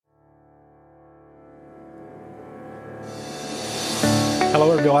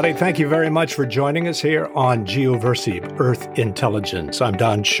Hello, everybody. Thank you very much for joining us here on Geoversive Earth Intelligence. I'm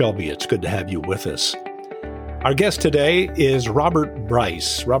Don Shelby. It's good to have you with us. Our guest today is Robert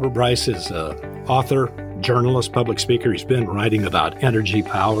Bryce. Robert Bryce is an author, journalist, public speaker. He's been writing about energy,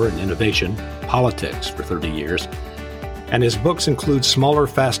 power, and innovation, politics for 30 years. And his books include Smaller,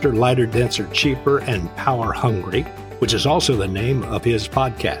 Faster, Lighter, Denser, Cheaper, and Power Hungry, which is also the name of his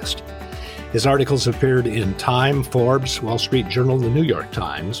podcast. His articles appeared in Time, Forbes, Wall Street Journal, and the New York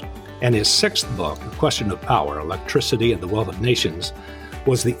Times. And his sixth book, A Question of Power, Electricity and the Wealth of Nations,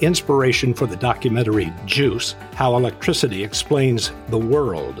 was the inspiration for the documentary Juice, How Electricity Explains the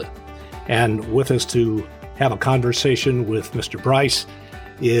World. And with us to have a conversation with Mr. Bryce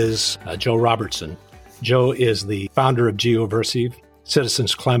is Joe Robertson. Joe is the founder of Geoversive,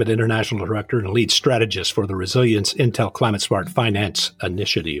 Citizens Climate International Director, and lead strategist for the Resilience Intel Climate Smart Finance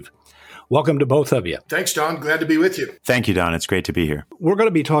Initiative. Welcome to both of you. Thanks, Don. Glad to be with you. Thank you, Don. It's great to be here. We're going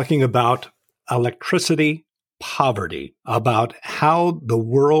to be talking about electricity poverty, about how the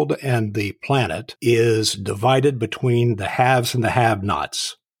world and the planet is divided between the haves and the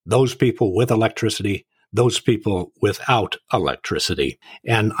have-nots, those people with electricity, those people without electricity.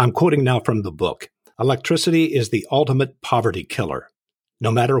 And I'm quoting now from the book. Electricity is the ultimate poverty killer.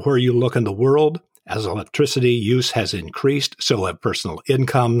 No matter where you look in the world, as electricity use has increased, so have personal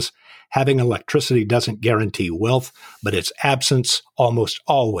incomes. Having electricity doesn't guarantee wealth, but its absence almost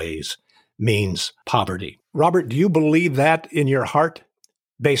always means poverty. Robert, do you believe that in your heart,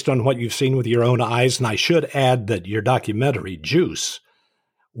 based on what you've seen with your own eyes? And I should add that your documentary, Juice,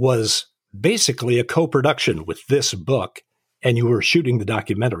 was basically a co-production with this book, and you were shooting the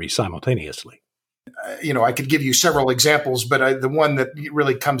documentary simultaneously. I could give you several examples, but the one that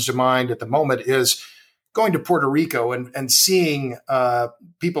really comes to mind at the moment is going to Puerto Rico and seeing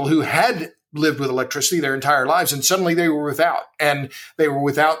people who had lived with electricity their entire lives, and suddenly they were without. And they were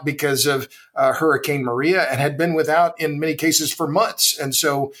without because of Hurricane Maria and had been without in many cases for months. And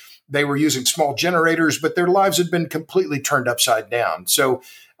so they were using small generators, but their lives had been completely turned upside down. So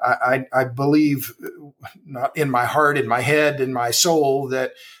I believe, not in my heart, in my head, in my soul,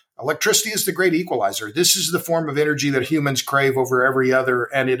 that electricity is the great equalizer. This is the form of energy that humans crave over every other,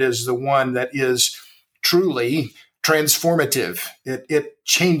 and it is the one that is truly transformative. It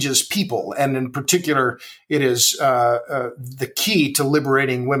changes people, and in particular, it is the key to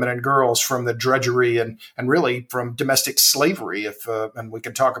liberating women and girls from the drudgery and really from domestic slavery. And we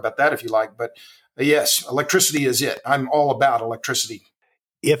can talk about that if you like. But yes, electricity is it. I'm all about electricity.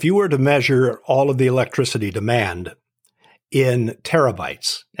 If you were to measure all of the electricity demand in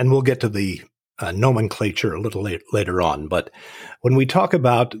terabytes, and we'll get to the nomenclature a little later on, but when we talk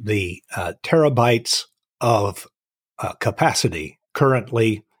about the terabytes of capacity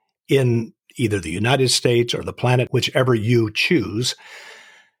currently in either the United States or the planet, whichever you choose,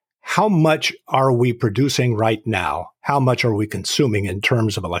 how much are we producing right now? How much are we consuming in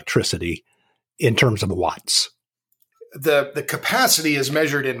terms of electricity, in terms of watts? The capacity is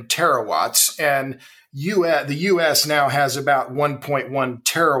measured in terawatts, and the U.S. now has about 1.1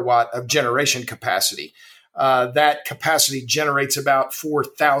 terawatt of generation capacity. That capacity generates about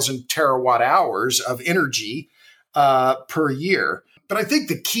 4,000 terawatt hours of energy per year. But I think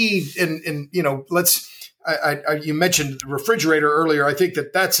the key, you mentioned the refrigerator earlier. I think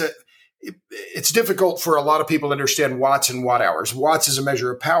it's difficult for a lot of people to understand watts and watt hours. Watts is a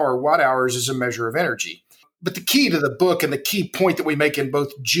measure of power. Watt hours is a measure of energy. But the key to the book, and the key point that we make in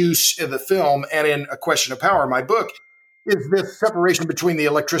both Juice in the film and in A Question of Power, my book, is this separation between the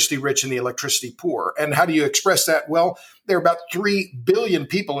electricity rich and the electricity poor. And how do you express that? Well, there are about 3 billion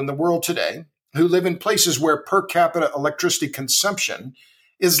people in the world today who live in places where per capita electricity consumption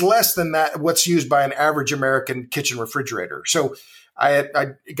is less than what's used by an average American kitchen refrigerator. So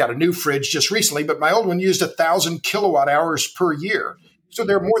I got a new fridge just recently, but my old one used 1,000 kilowatt hours per year. So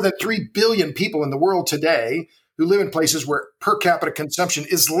there are more than 3 billion people in the world today who live in places where per capita consumption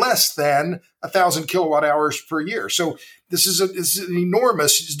is less than 1,000 kilowatt hours per year. So this is an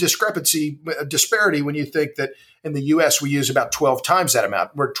enormous disparity when you think that in the U.S. we use about 12 times that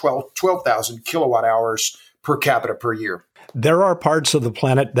amount. We're 12,000 kilowatt hours per capita per year. There are parts of the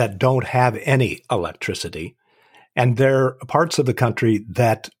planet that don't have any electricity, and there are parts of the country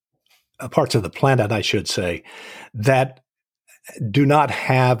parts of the planet, I should say, that do not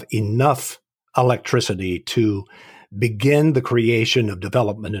have enough electricity to begin the creation of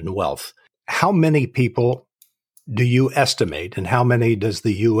development and wealth. How many people do you estimate, and how many does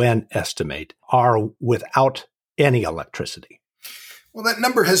the UN estimate, are without any electricity? Well, that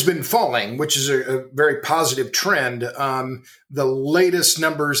number has been falling, which is a very positive trend. The latest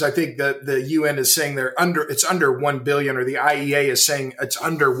numbers, I think that the UN is saying it's under 1 billion, or the IEA is saying it's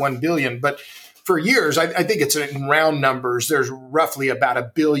under 1 billion. But for years, I think it's in round numbers. There's roughly about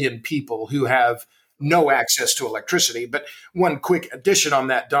 1 billion people who have no access to electricity. But one quick addition on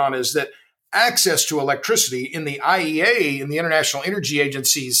that, Don, is that access to electricity in the IEA, in the International Energy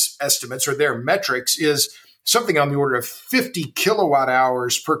Agency's estimates or their metrics, is something on the order of 50 kilowatt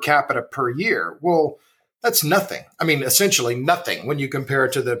hours per capita per year. Well, that's nothing. I mean, essentially nothing when you compare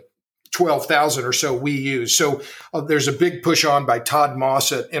it to the 12,000 or so we use. So there's a big push on by Todd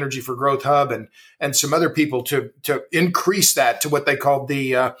Moss at Energy for Growth Hub and some other people to increase that to what they call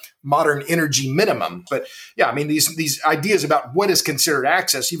the modern energy minimum. But yeah, I mean, these ideas about what is considered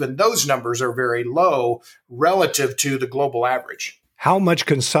access, even those numbers are very low relative to the global average. How much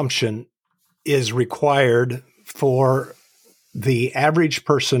consumption is required for the average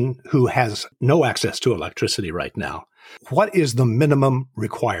person who has no access to electricity right now? What is the minimum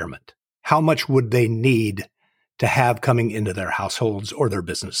requirement? How much would they need to have coming into their households or their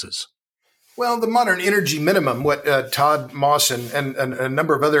businesses? Well, the modern energy minimum, what Todd Moss and a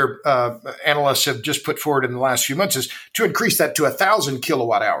number of other analysts have just put forward in the last few months, is to increase that to 1,000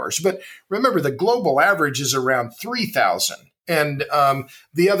 kilowatt hours. But remember, the global average is around 3,000. And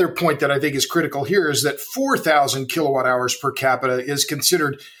the other point that I think is critical here is that 4,000 kilowatt hours per capita is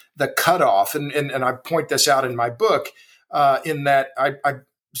considered the cutoff. And I point this out in my book in that I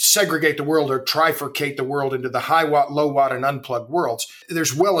segregate the world or trifurcate the world into the high watt, low watt, and unplugged worlds.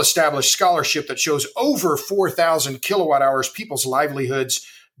 There's well-established scholarship that shows over 4,000 kilowatt hours, people's livelihoods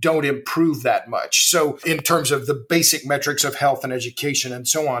don't improve that much. So in terms of the basic metrics of health and education and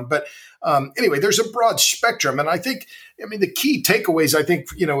so on. But anyway, there's a broad spectrum. And I think, the key takeaways, I think,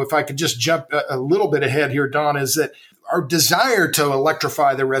 if I could just jump a little bit ahead here, Don, is that our desire to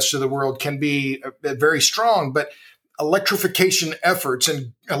electrify the rest of the world can be very strong, but electrification efforts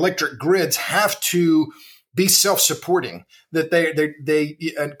and electric grids have to be self-supporting, that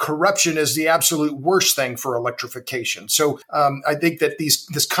and corruption is the absolute worst thing for electrification. So I think that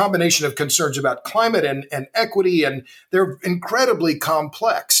this combination of concerns about climate and equity, and they're incredibly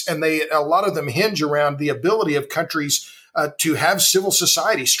complex, and a lot of them hinge around the ability of countries to have civil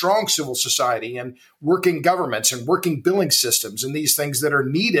society, strong civil society, and working governments and working billing systems, and these things that are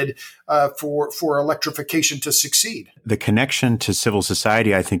needed for electrification to succeed. The connection to civil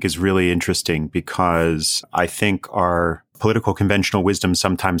society, I think, is really interesting, because I think our political conventional wisdom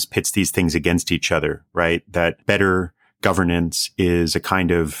sometimes pits these things against each other, right? That better governance is a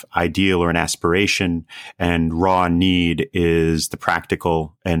kind of ideal or an aspiration, and raw need is the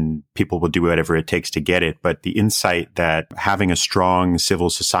practical, and people will do whatever it takes to get it. But the insight that having a strong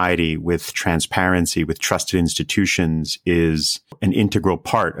civil society with transparency, with trusted institutions, is an integral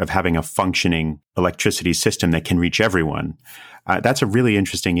part of having a functioning electricity system that can reach everyone. That's a really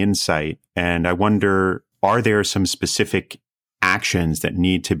interesting insight. And I wonder, are there some specific actions that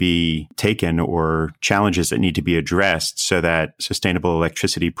need to be taken or challenges that need to be addressed so that sustainable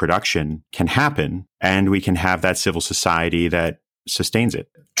electricity production can happen and we can have that civil society that sustains it?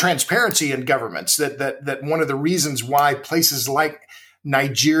 Transparency in governments, that one of the reasons why places like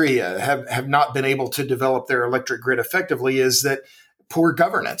Nigeria have not been able to develop their electric grid effectively is that poor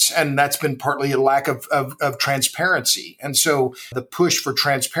governance. And that's been partly a lack of transparency. And so the push for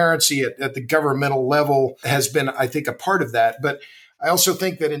transparency at the governmental level has been, I think, a part of that. But I also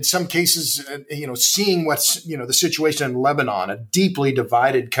think that in some cases, seeing what's, the situation in Lebanon, a deeply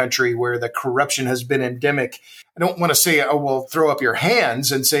divided country where the corruption has been endemic. I don't want to say, throw up your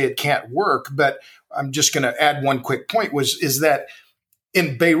hands and say it can't work, but I'm just going to add one quick point is that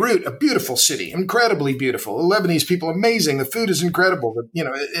in Beirut, a beautiful city, incredibly beautiful. The Lebanese people, amazing. The food is incredible.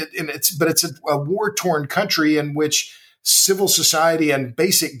 It's a war-torn country in which civil society and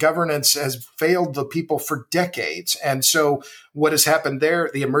basic governance has failed the people for decades. And so what has happened there,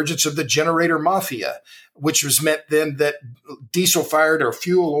 the emergence of the generator mafia, which has meant then that diesel-fired or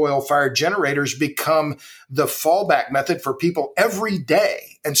fuel oil-fired generators become the fallback method for people every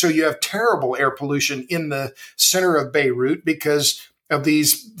day. And so you have terrible air pollution in the center of Beirut because of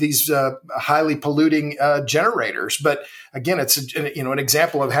these highly polluting generators. But again, it's an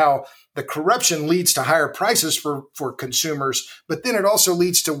example of how the corruption leads to higher prices for consumers, but then it also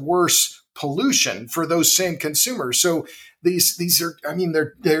leads to worse pollution for those same consumers. So these are,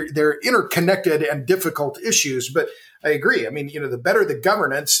 they're interconnected and difficult issues. But I agree. The better the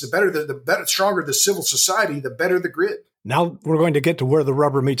governance, the better, stronger the civil society, the better the grid. Now we're going to get to where the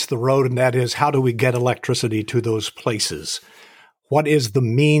rubber meets the road, and that is, how do we get electricity to those places? What is the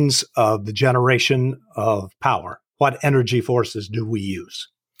means of the generation of power? what energy forces do we use?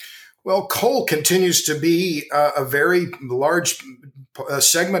 Well, coal continues to be a very large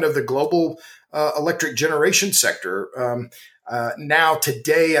segment of the global electric generation sector. Now,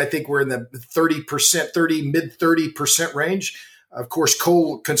 today, I think we're in the mid 30% range. Of course,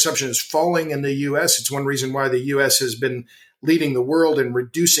 coal consumption is falling in the U.S. It's one reason why the U.S. has been leading the world in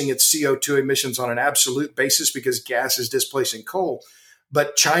reducing its CO2 emissions on an absolute basis, because gas is displacing coal.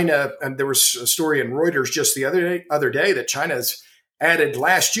 But China, and there was a story in Reuters just the other day that China's added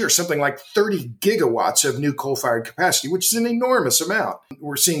last year something like 30 gigawatts of new coal-fired capacity, which is an enormous amount.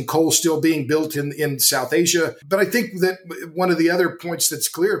 We're seeing coal still being built in South Asia. But I think that one of the other points that's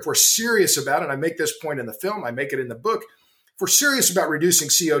clear, if we're serious about it, and I make this point in the film, I make it in the book, if we're serious about reducing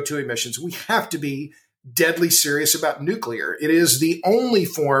CO2 emissions, we have to be deadly serious about nuclear. It is the only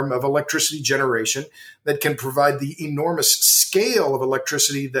form of electricity generation that can provide the enormous scale of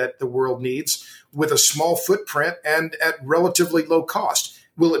electricity that the world needs with a small footprint and at relatively low cost.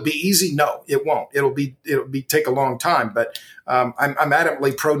 Will it be easy? No, it won't. It'll take a long time. But I'm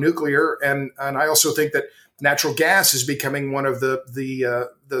adamantly pro-nuclear, and I also think that natural gas is becoming one of the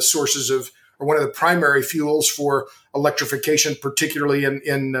sources of, or one of the primary fuels for electrification, particularly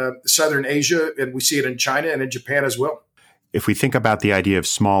in Southern Asia, and we see it in China and in Japan as well. If we think about the idea of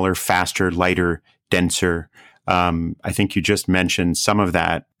smaller, faster, lighter, denser, I think you just mentioned some of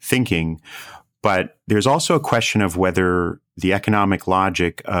that thinking, but there's also a question of whether the economic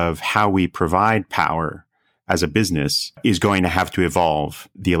logic of how we provide power as a business is going to have to evolve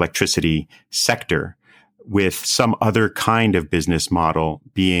the electricity sector, with some other kind of business model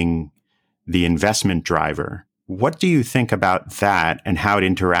being the investment driver. What do you think about that and how it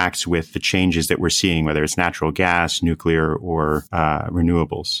interacts with the changes that we're seeing, whether it's natural gas, nuclear, or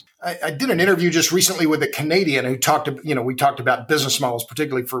renewables? I did an interview just recently with a Canadian who we talked about business models,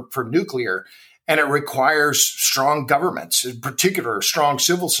 particularly for nuclear, and it requires strong governments, in particular, strong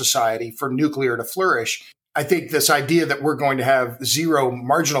civil society for nuclear to flourish. I think this idea that we're going to have zero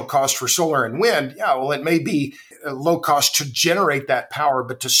marginal cost for solar and wind, it may be low cost to generate that power,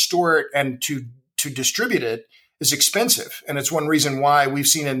 but to store it and to distribute it is expensive. And it's one reason why we've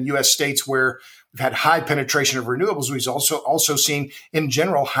seen in U.S. states where we've had high penetration of renewables, we've also seen in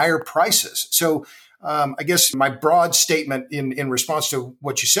general higher prices. So I guess my broad statement in response to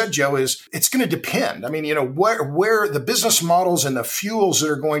what you said, Joe, is it's going to depend. I mean, where the business models and the fuels that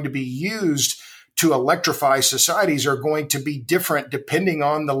are going to be used to electrify societies are going to be different depending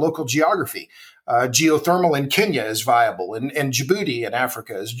on the local geography. Geothermal in Kenya is viable, and Djibouti in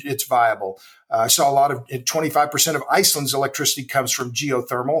Africa it's viable. I saw a lot of 25% of Iceland's electricity comes from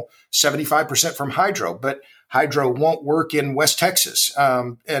geothermal, 75% from hydro, but hydro won't work in West Texas,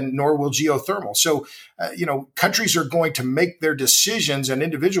 and nor will geothermal. So, countries are going to make their decisions, and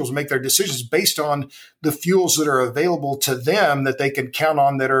individuals make their decisions based on the fuels that are available to them that they can count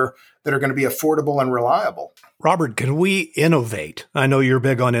on that are going to be affordable and reliable. Robert, can we innovate? I know you're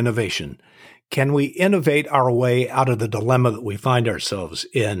big on innovation. Can we innovate our way out of the dilemma that we find ourselves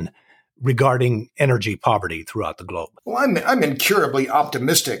in regarding energy poverty throughout the globe? Well, I'm incurably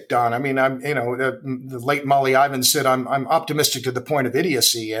optimistic, Don. I mean, the late Molly Ivins said I'm optimistic to the point of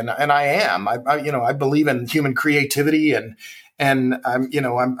idiocy, and I am. I believe in human creativity, and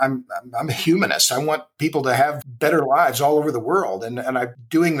I'm a humanist. I want people to have better lives all over the world, and I'm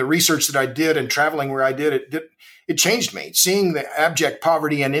doing the research that I did and traveling where I did. It changed me. Seeing the abject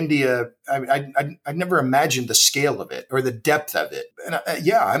poverty in India, I never imagined the scale of it or the depth of it. And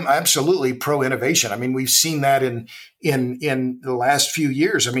I'm absolutely pro innovation. I mean, we've seen that in the last few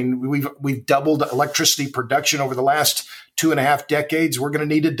years. I mean, we've doubled electricity production over the last 2.5 decades. We're going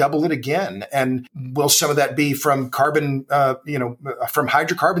to need to double it again. And will some of that be from carbon, from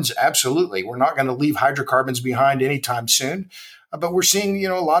hydrocarbons? Absolutely. We're not going to leave hydrocarbons behind anytime soon. But we're seeing,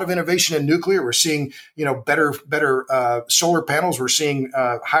 a lot of innovation in nuclear. We're seeing, better solar panels. We're seeing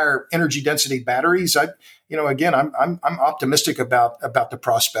higher energy density batteries. I'm optimistic about the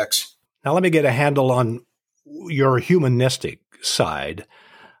prospects. Now, let me get a handle on your humanistic side.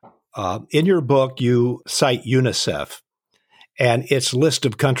 In your book, you cite UNICEF and its list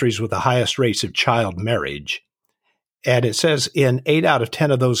of countries with the highest rates of child marriage. And it says in 8 out of 10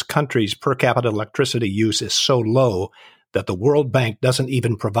 of those countries, per capita electricity use is so low that the World Bank doesn't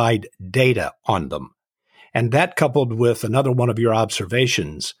even provide data on them. And that, coupled with another one of your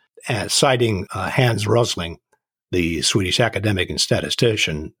observations, citing Hans Rosling, the Swedish academic and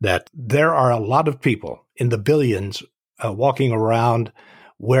statistician, that there are a lot of people in the billions walking around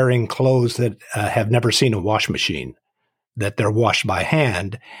wearing clothes that have never seen a wash machine, that they're washed by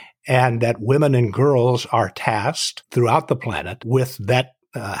hand, and that women and girls are tasked throughout the planet with that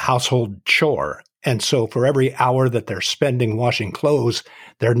household chore. And so for every hour that they're spending washing clothes,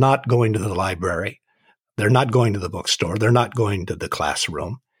 they're not going to the library. They're not going to the bookstore. They're not going to the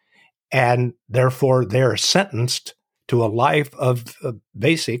classroom. And therefore, they're sentenced to a life of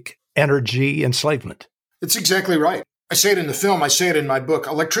basic energy enslavement. It's exactly right. I say it in the film. I say it in my book.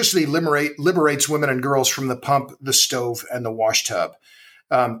 Electricity liberates women and girls from the pump, the stove, and the wash tub.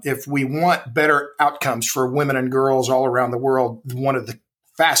 If we want better outcomes for women and girls all around the world, one of the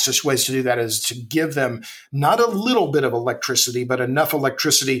fastest ways to do that is to give them not a little bit of electricity, but enough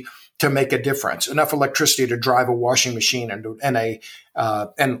electricity to make a difference, enough electricity to drive a washing machine and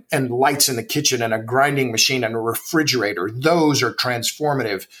lights in the kitchen and a grinding machine and a refrigerator. Those are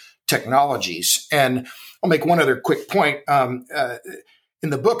transformative technologies. And I'll make one other quick point. In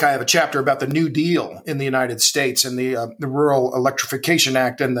the book, I have a chapter about the New Deal in the United States and the Rural Electrification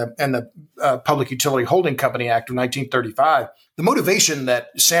Act and the Public Utility Holding Company Act of 1935. The motivation that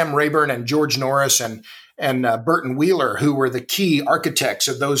Sam Rayburn and George Norris and Burton Wheeler, who were the key architects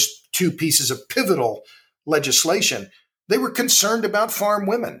of those two pieces of pivotal legislation, they were concerned about farm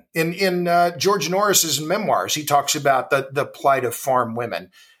women. In George Norris's memoirs, he talks about the plight of farm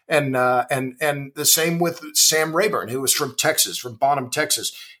women. And the same with Sam Rayburn, who was from Texas, from Bonham,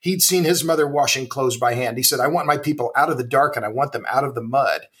 Texas. He'd seen his mother washing clothes by hand. He said, "I want my people out of the dark and I want them out of the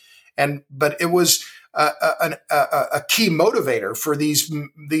mud." But it was a key motivator for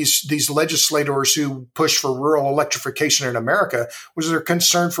these legislators who push for rural electrification in America was their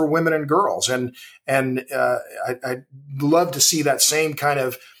concern for women and girls. And I'd love to see that same kind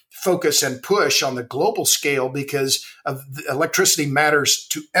of focus and push on the global scale, because electricity matters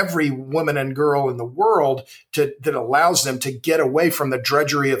to every woman and girl in the world that allows them to get away from the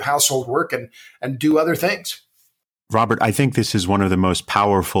drudgery of household work and do other things. Robert, I think this is one of the most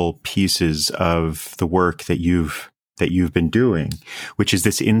powerful pieces of the work that you've been doing, which is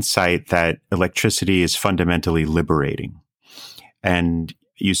this insight that electricity is fundamentally liberating. And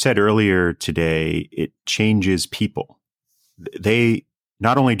you said earlier today, it changes people.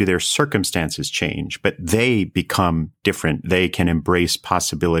 Not only do their circumstances change, but they become different. They can embrace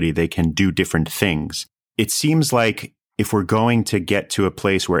possibility. They can do different things. It seems like if we're going to get to a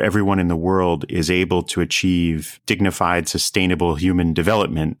place where everyone in the world is able to achieve dignified, sustainable human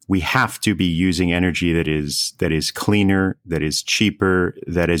development, we have to be using energy that is cleaner, that is cheaper,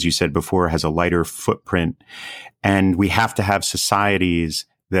 that, as you said before, has a lighter footprint. And we have to have societies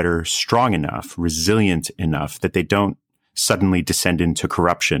that are strong enough, resilient enough, that they don't suddenly descend into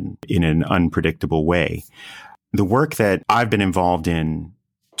corruption in an unpredictable way. The work that I've been involved in,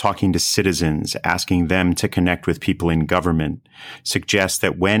 talking to citizens, asking them to connect with people in government, suggests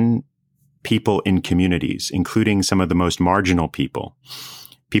that when people in communities, including some of the most marginal people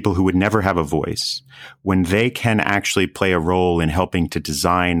who would never have a voice, when they can actually play a role in helping to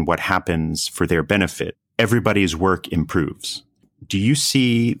design what happens for their benefit, everybody's work improves. Do you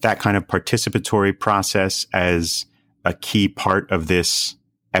see that kind of participatory process as a key part of this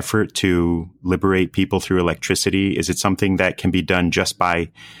effort to liberate people through electricity? Is it something that can be done just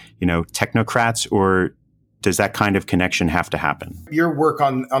by, technocrats, or does that kind of connection have to happen? Your work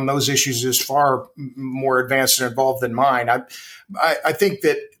on those issues is far more advanced and involved than mine. I think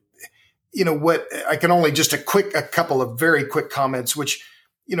that, what I can only just a couple of very quick comments, which,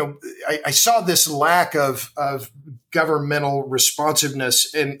 I saw this lack of governmental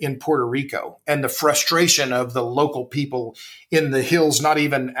responsiveness in Puerto Rico, and the frustration of the local people in the hills, not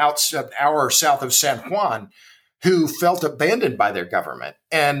even an hour south of San Juan, who felt abandoned by their government.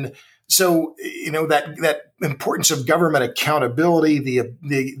 And so, that importance of government accountability,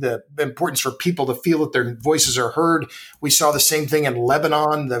 the importance for people to feel that their voices are heard. We saw the same thing in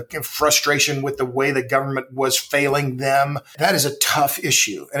Lebanon, the frustration with the way the government was failing them. That is a tough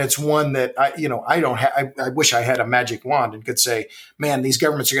issue. And it's one that I wish I had a magic wand and could say, man, these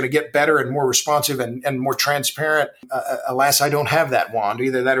governments are going to get better and more responsive and more transparent. Alas, I don't have that wand,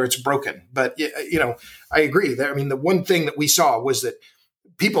 either that or it's broken. But, I agree. The one thing that we saw was that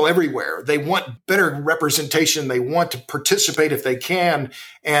people everywhere, they want better representation. They want to participate if they can,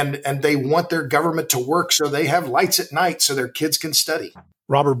 and they want their government to work so they have lights at night so their kids can study.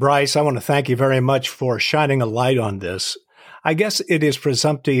 Robert Bryce, I want to thank you very much for shining a light on this. I guess it is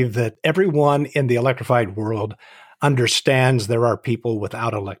presumptive that everyone in the electrified world understands there are people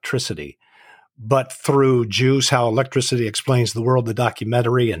without electricity. But through Juice, How Electricity Explains the World, the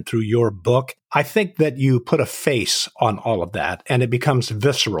documentary, and through your book, I think that you put a face on all of that, and it becomes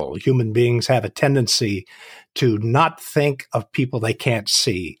visceral. Human beings have a tendency to not think of people they can't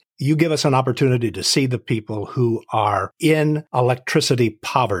see. You give us an opportunity to see the people who are in electricity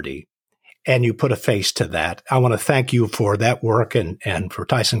poverty, and you put a face to that. I want to thank you for that work and for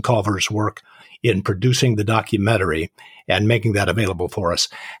Tyson Culver's work in producing the documentary and making that available for us.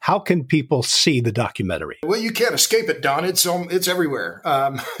 How can people see the documentary? Well, you can't escape it, Don. It's everywhere.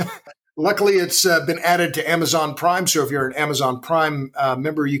 Luckily, it's been added to Amazon Prime. So if you're an Amazon Prime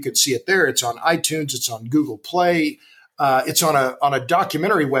member, you can see it there. It's on iTunes. It's on Google Play. It's on a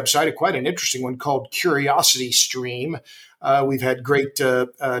documentary website, quite an interesting one called Curiosity Stream. We've had great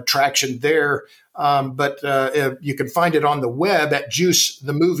traction there. But you can find it on the web at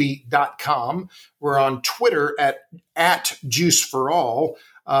juicethemovie.com. We're on Twitter at Juice for All.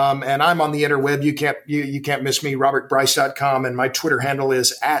 And I'm on the interweb. You can't miss me, robertbryce.com. And my Twitter handle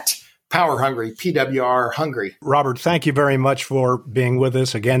is at Power Hungry, PWR Hungry. Robert, thank you very much for being with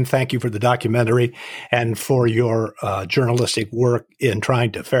us. Again, thank you for the documentary and for your journalistic work in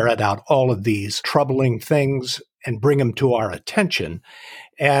trying to ferret out all of these troubling things and bring them to our attention.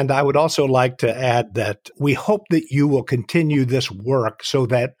 And I would also like to add that we hope that you will continue this work so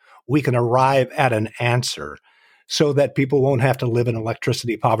that we can arrive at an answer so that people won't have to live in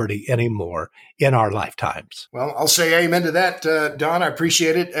electricity poverty anymore in our lifetimes. Well, I'll say amen to that, Don. I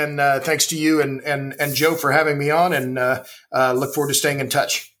appreciate it. And thanks to you and Joe for having me on, and look forward to staying in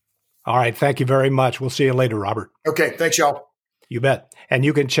touch. All right. Thank you very much. We'll see you later, Robert. Okay. Thanks, y'all. You bet. And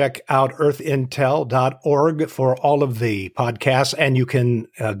you can check out earthintel.org for all of the podcasts, and you can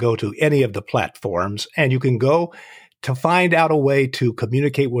go to any of the platforms, and you can go to find out a way to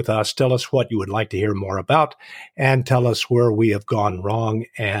communicate with us, tell us what you would like to hear more about, and tell us where we have gone wrong,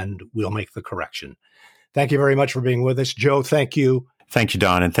 and we'll make the correction. Thank you very much for being with us. Joe, thank you. Thank you,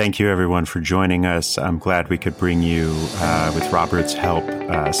 Don, and thank you, everyone, for joining us. I'm glad we could bring you, with Robert's help,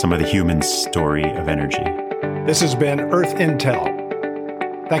 some of the human story of energy. This has been Earth Intel.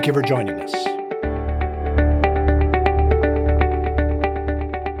 Thank you for joining us.